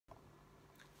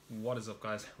What is up,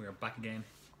 guys? We are back again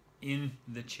in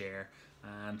the chair,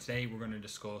 and today we're going to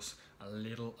discuss a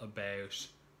little about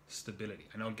stability.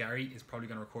 I know Gary is probably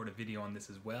going to record a video on this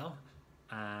as well,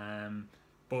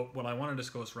 but what I want to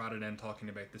discuss, rather than talking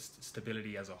about this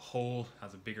stability as a whole,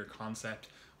 as a bigger concept,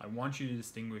 I want you to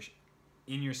distinguish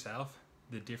in yourself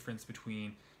the difference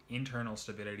between internal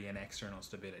stability and external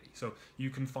stability. So you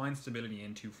can find stability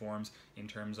in two forms, in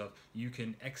terms of you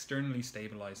can externally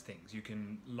stabilize things. You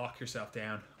can lock yourself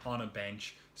down on a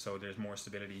bench so there's more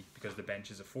stability because the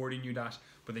bench is affording you that,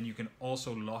 but then you can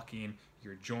also lock in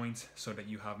your joints so that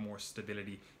you have more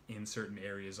stability in certain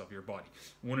areas of your body.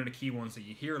 One of the key ones that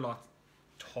you hear a lot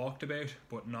talked about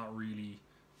but not really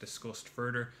discussed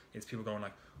further is people going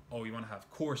like, oh, you want to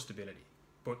have core stability,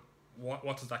 but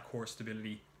what does that core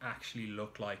stability actually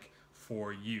look like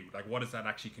for you? Like, what is that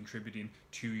actually contributing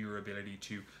to your ability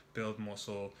to build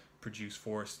muscle, produce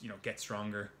force, get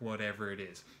stronger, whatever it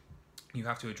is? You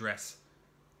have to address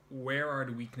where are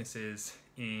the weaknesses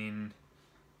in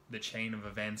the chain of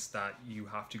events that you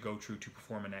have to go through to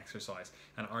perform an exercise,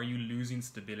 and are you losing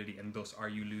stability, and thus are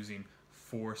you losing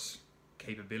force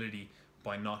capability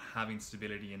by not having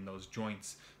stability in those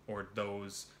joints or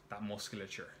that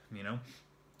musculature,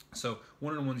 So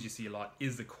one of the ones you see a lot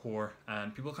is the core,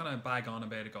 and people kind of bag on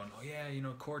about it going, oh yeah,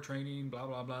 core training, blah,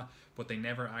 blah, blah, but they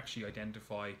never actually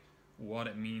identify what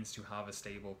it means to have a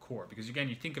stable core. Because again,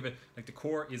 you think of it like the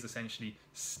core is essentially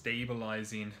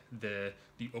stabilizing the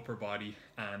upper body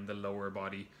and the lower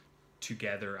body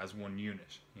together as one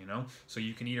unit, So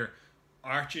you can either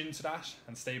arch into that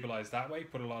and stabilize that way,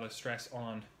 put a lot of stress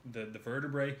on the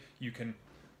vertebrae. You can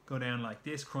go down like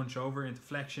this, crunch over into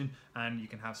flexion, and you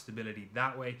can have stability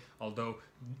that way, although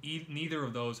neither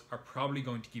of those are probably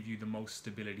going to give you the most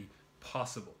stability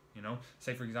possible.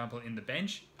 Say for example in the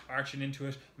bench, arching into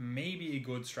it may be a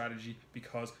good strategy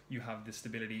because you have the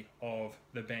stability of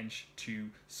the bench to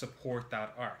support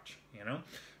that arch,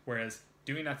 whereas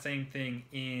doing that same thing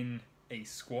in a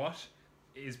squat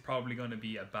is probably going to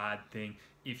be a bad thing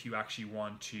if you actually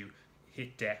want to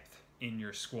hit depth in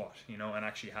your squat, and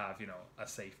actually have, a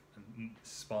safe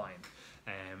spine.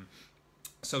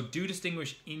 So do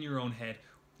distinguish in your own head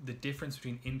the difference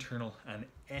between internal and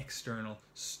external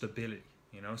stability,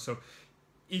 So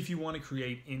if you want to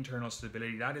create internal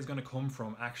stability, that is going to come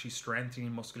from actually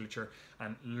strengthening musculature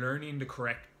and learning the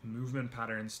correct movement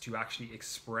patterns to actually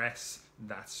express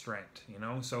that strength,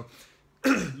 So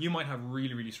you might have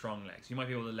really, really strong legs. You might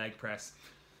be able to leg press,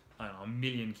 I don't know,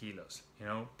 1,000,000 kilos,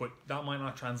 but that might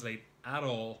not translate at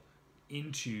all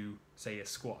into, say, a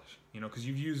squat, because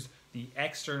you've used the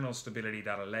external stability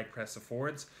that a leg press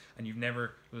affords, and you've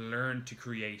never learned to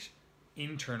create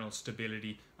internal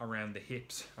stability around the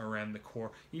hips, around the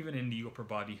core, even in the upper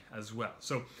body as well.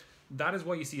 So that is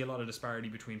why you see a lot of disparity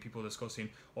between people discussing,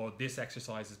 oh, this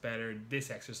exercise is better, this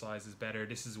exercise is better,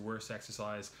 this is a worse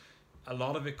exercise. A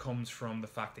lot of it comes from the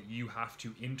fact that you have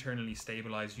to internally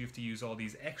stabilize. You have to use all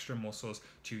these extra muscles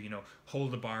to,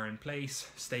 hold the bar in place,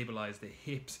 stabilize the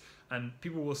hips. And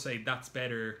people will say that's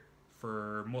better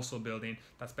for muscle building,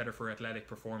 that's better for athletic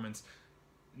performance.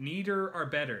 Neither are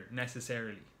better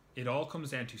necessarily. It all comes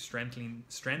down to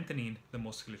strengthening the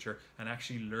musculature and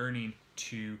actually learning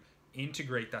to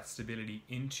integrate that stability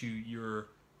into your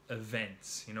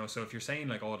events. So if you're saying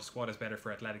like, oh, the squat is better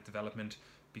for athletic development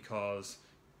because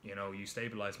you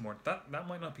stabilize more, that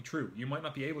might not be true. You might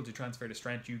not be able to transfer the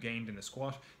strength you gained in the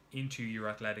squat into your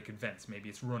athletic events. Maybe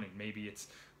it's running, maybe it's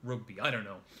rugby, I don't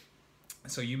know.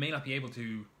 So you may not be able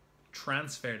to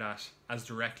transfer that as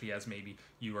directly as maybe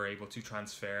you are able to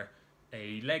transfer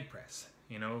a leg press.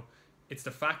 It's the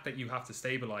fact that you have to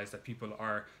stabilize that people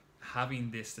are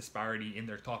having this disparity in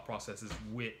their thought processes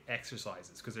with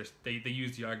exercises, because they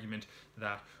use the argument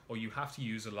that, oh, you have to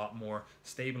use a lot more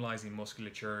stabilizing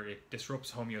musculature, it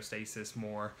disrupts homeostasis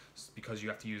more because you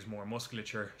have to use more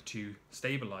musculature to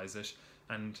stabilize it.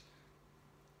 And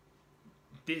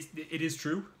it is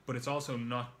true, but it's also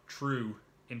not true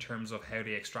in terms of how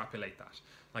they extrapolate that.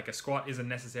 Like, a squat isn't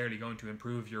necessarily going to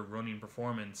improve your running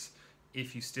performance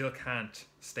if you still can't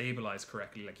stabilize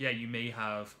correctly. Like, yeah, you may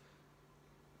have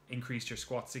increased your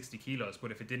squat 60 kilos,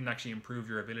 but if it didn't actually improve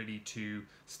your ability to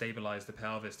stabilize the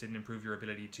pelvis, didn't improve your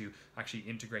ability to actually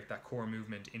integrate that core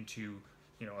movement into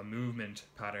a movement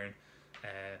pattern,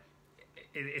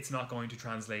 it's not going to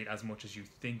translate as much as you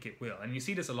think it will. And you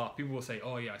see this a lot. People will say,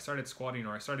 oh yeah, I started squatting,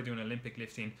 or I started doing Olympic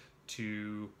lifting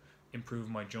to improve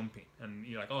my jumping. And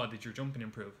you're like, oh, did your jumping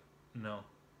improve? No.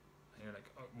 And you're like,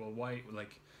 oh, well, why?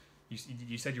 Like,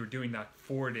 you said you were doing that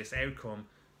for this outcome.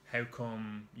 how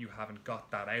come you haven't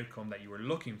got that outcome that you were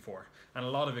looking for? And a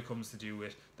lot of it comes to do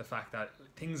with the fact that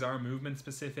things are movement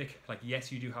specific. Like,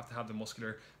 yes, you do have to have the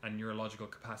muscular and neurological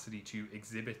capacity to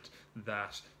exhibit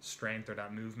that strength or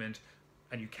that movement,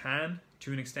 and you can,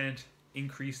 to an extent,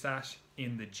 increase that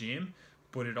in the gym,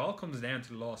 but it all comes down to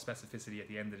the law of specificity at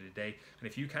the end of the day. And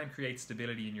if you can't create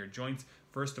stability in your joints,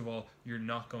 first of all, you're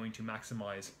not going to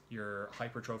maximize your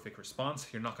hypertrophic response.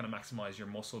 You're not going to maximize your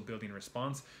muscle building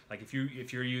response. Like if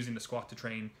you're using the squat to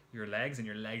train your legs, and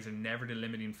your legs are never the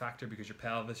limiting factor because your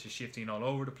pelvis is shifting all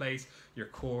over the place, your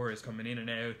core is coming in and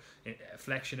out,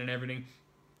 flexion and everything.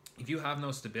 If you have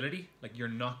no stability, like, you're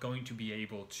not going to be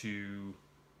able to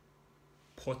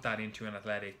put that into an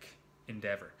athletic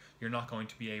endeavor. You're not going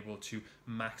to be able to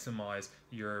maximize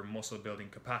your muscle building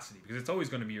capacity, because it's always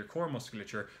going to be your core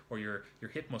musculature or your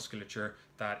hip musculature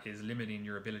that is limiting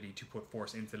your ability to put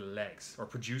force into the legs or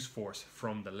produce force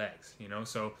from the legs, you know.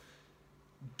 So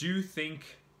do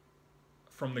think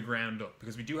from the ground up,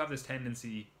 because we do have this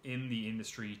tendency in the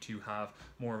industry to have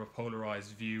more of a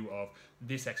polarized view of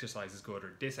this exercise is good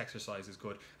or this exercise is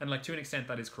good, and like, to an extent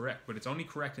that is correct, but it's only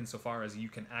correct insofar as you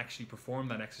can actually perform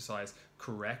that exercise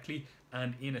correctly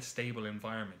and in a stable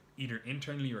environment, either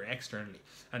internally or externally.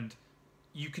 And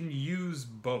you can use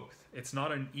both. It's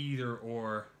not an either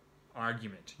or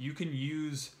argument. You can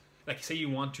use, like, say you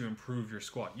want to improve your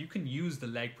squat, you can use the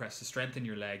leg press to strengthen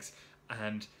your legs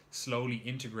and slowly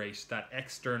integrate that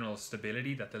external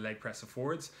stability that the leg press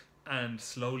affords, and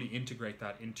slowly integrate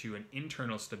that into an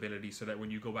internal stability, so that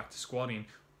when you go back to squatting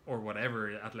or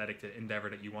whatever athletic endeavor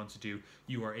that you want to do,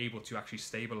 you are able to actually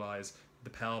stabilize the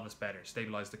pelvis better,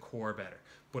 stabilize the core better.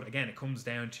 But again, it comes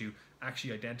down to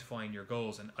actually identifying your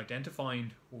goals and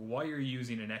identifying why you're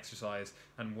using an exercise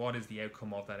and what is the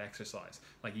outcome of that exercise.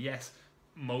 Like, yes,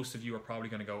 most of you are probably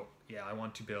going to go, yeah, I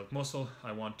want to build muscle,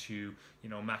 I want to, you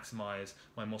know, maximize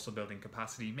my muscle building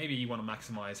capacity. Maybe you want to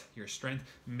maximize your strength.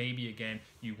 Maybe again,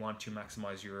 you want to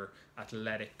maximize your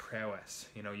athletic prowess.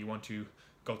 You know, you want to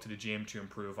go to the gym to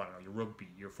improve, I don't know, your rugby,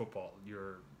 your football,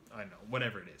 your, I don't know,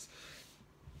 whatever it is.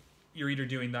 You're either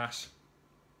doing that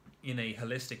in a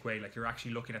holistic way, like you're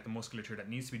actually looking at the musculature that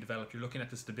needs to be developed, you're looking at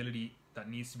the stability that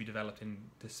needs to be developed in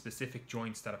the specific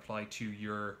joints that apply to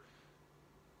your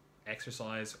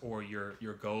exercise or your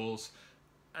goals,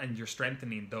 and you're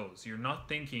strengthening those. You're not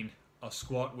thinking a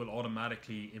squat will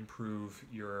automatically improve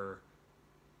your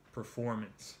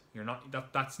performance. You're not,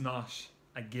 that's not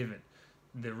a given.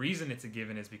 The reason it's a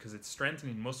given is because it's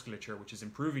strengthening musculature, which is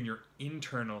improving your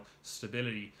internal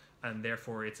stability, and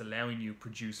therefore it's allowing you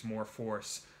produce more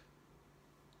force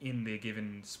in the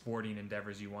given sporting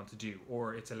endeavors you want to do,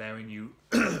 or it's allowing you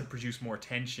produce more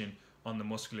tension on the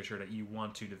musculature that you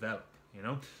want to develop, you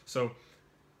know? So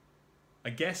I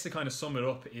guess to kind of sum it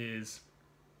up is,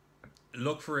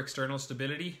 look for external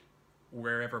stability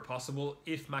wherever possible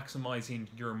if maximizing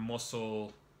your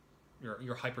muscle,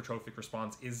 your hypertrophic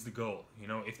response is the goal. You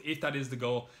know, if that is the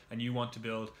goal and you want to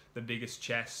build the biggest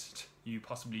chest you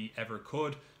possibly ever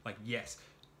could, like, yes,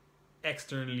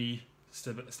 externally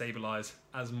stabilize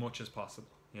as much as possible.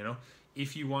 You know,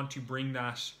 if you want to bring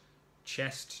that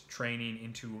chest training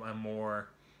into a more,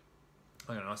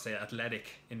 I don't know, say athletic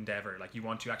endeavor, like you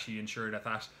want to actually ensure that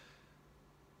that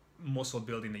muscle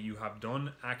building that you have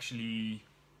done actually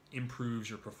improves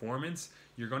your performance,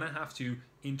 you're going to have to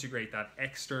integrate that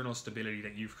external stability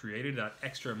that you've created, that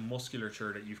extra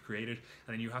musculature that you've created,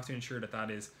 and then you have to ensure that that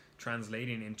is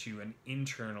translating into an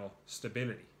internal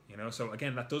stability. You know, so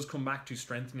again, that does come back to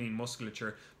strengthening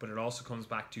musculature, but it also comes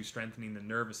back to strengthening the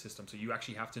nervous system. So you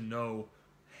actually have to know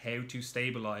how to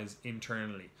stabilize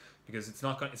internally, because it's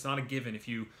not a given. If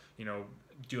you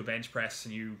do a bench press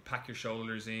and you pack your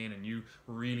shoulders in and you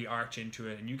really arch into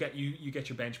it and you get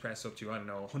your bench press up to, I don't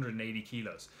know, 180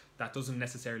 kilos, that doesn't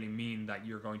necessarily mean that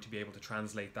you're going to be able to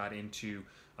translate that into,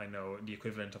 I know, the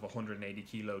equivalent of a 180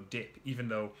 kilo dip, even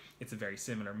though it's a very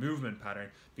similar movement pattern,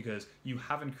 because you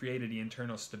haven't created the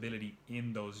internal stability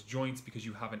in those joints because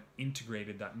you haven't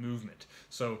integrated that movement.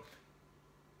 So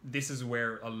this is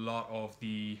where a lot of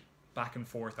the back and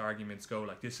forth arguments go,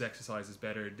 like, this exercise is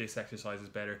better, this exercise is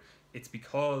better. It's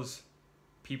because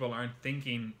people aren't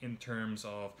thinking in terms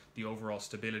of the overall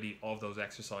stability of those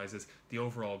exercises, the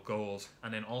overall goals,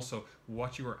 and then also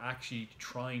what you are actually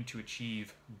trying to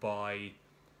achieve by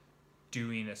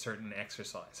doing a certain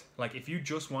exercise. Like, if you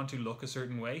just want to look a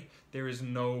certain way, there is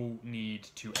no need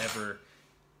to ever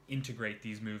integrate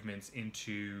these movements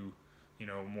into, you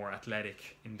know, more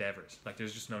athletic endeavors. Like,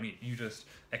 there's just no need. You just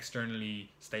externally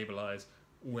stabilize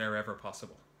wherever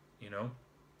possible, you know?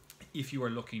 If you are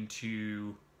looking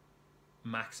to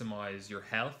maximize your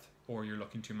health, or you're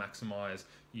looking to maximize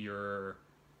your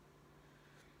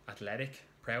athletic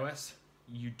prowess,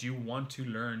 you do want to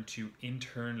learn to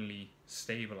internally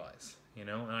stabilize, you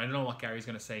know. And I don't know what Gary's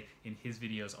going to say in his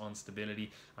videos on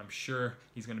stability. I'm sure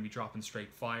he's going to be dropping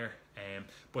straight fire,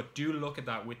 but do look at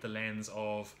that with the lens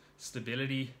of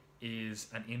stability is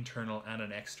an internal and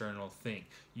an external thing.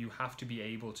 You have to be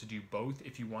able to do both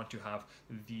if you want to have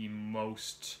the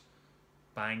most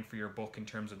bang for your buck in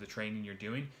terms of the training you're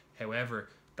doing. However,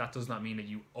 that does not mean that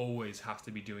you always have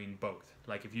to be doing both.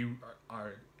 Like if you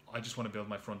are I just want to build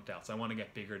my front delts, I want to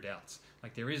get bigger delts,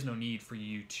 like there is no need for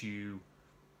you to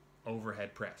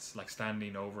overhead press, like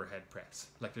standing overhead press.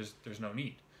 Like there's no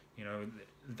need, you know.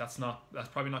 That's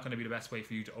probably not going to be the best way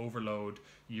for you to overload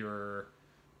your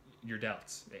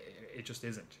delts. It just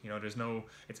isn't, you know.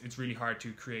 It's really hard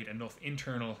to create enough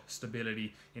internal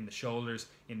stability in the shoulders,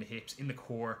 in the hips, in the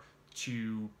core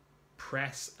to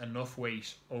press enough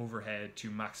weight overhead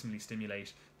to maximally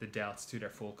stimulate the delts to their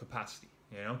full capacity,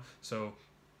 you know. So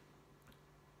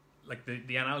like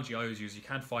the analogy I always use, you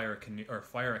can't fire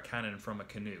a cannon from a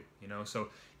canoe, you know. So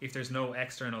if there's no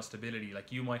external stability,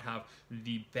 like you might have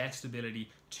the best ability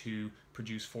to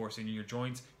produce force in your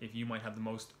joints, if you might have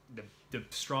the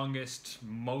strongest,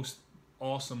 most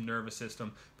awesome nervous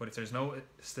system, but if there's no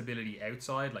stability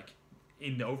outside, like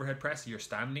in the overhead press, you're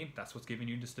standing, that's what's giving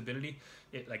you the stability.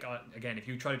 It, like again, if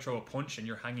you try to throw a punch and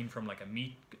you're hanging from like a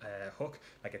meat hook,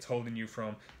 like it's holding you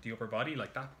from the upper body,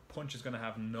 like that punch is going to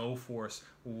have no force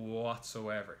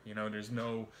whatsoever, you know.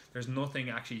 There's nothing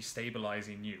actually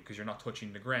stabilizing you because you're not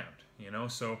touching the ground, you know.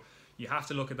 So you have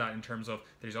to look at that in terms of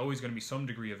there's always going to be some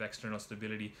degree of external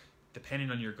stability. Depending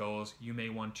on your goals, you may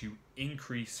want to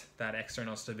increase that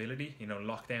external stability, you know,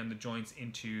 lock down the joints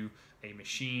into a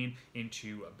machine,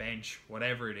 into a bench,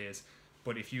 whatever it is.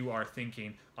 But if you are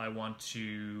thinking, I want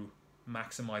to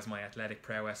maximize my athletic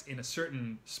prowess in a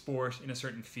certain sport, in a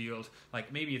certain field,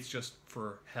 like maybe it's just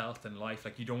for health and life,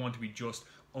 like you don't want to be just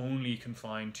only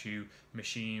confined to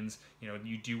machines, you know,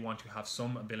 you do want to have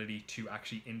some ability to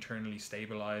actually internally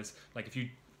stabilize. Like if you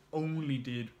only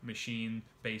did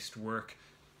machine-based work,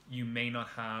 you may not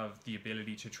have the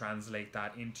ability to translate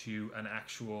that into an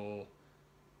actual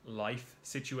life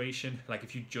situation. Like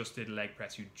if you just did a leg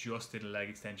press, you just did a leg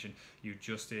extension, you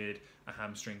just did a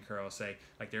hamstring curl, say,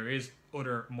 like there is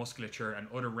other musculature and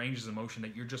other ranges of motion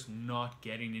that you're just not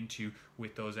getting into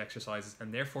with those exercises,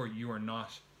 and therefore you are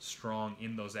not strong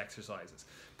in those exercises.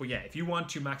 But yeah, if you want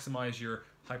to maximize your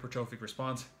hypertrophic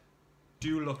response,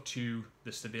 do look to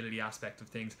the stability aspect of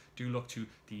things, do look to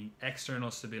the external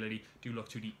stability, do look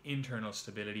to the internal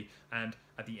stability, and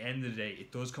at the end of the day,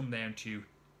 it does come down to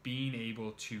being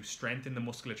able to strengthen the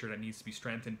musculature that needs to be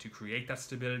strengthened to create that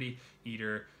stability,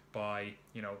 either by,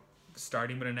 you know,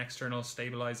 starting with an external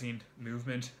stabilizing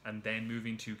movement and then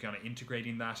moving to kind of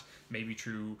integrating that maybe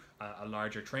through a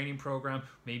larger training program,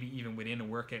 maybe even within a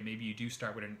workout. Maybe you do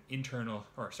start with an internal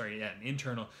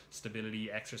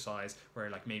stability exercise where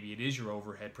like maybe it is your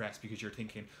overhead press because you're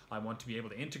thinking, I want to be able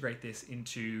to integrate this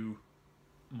into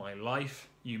my life.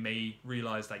 You may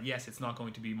realize that yes, it's not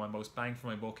going to be my most bang for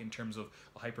my buck in terms of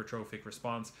a hypertrophic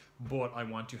response, but I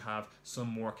want to have some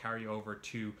more carryover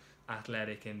to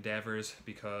athletic endeavors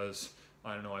because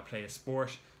I don't know, I play a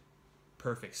sport.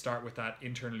 Perfect, start with that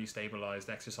internally stabilized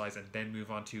exercise and then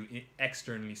move on to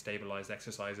externally stabilized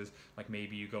exercises, like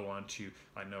maybe you go on to,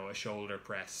 I don't know, a shoulder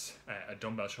press, a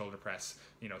dumbbell shoulder press,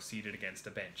 you know, seated against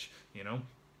a bench, you know.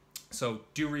 So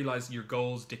do realize your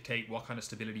goals dictate what kind of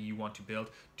stability you want to build.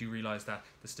 Do realize that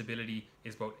the stability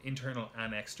is both internal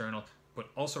and external, but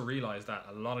also realize that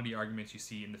a lot of the arguments you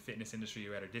see in the fitness industry,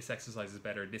 whether this exercise is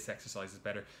better, this exercise is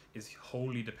better, is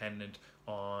wholly dependent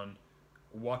on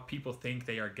what people think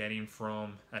they are getting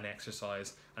from an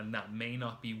exercise, and that may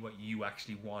not be what you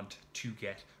actually want to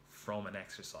get from an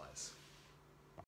exercise.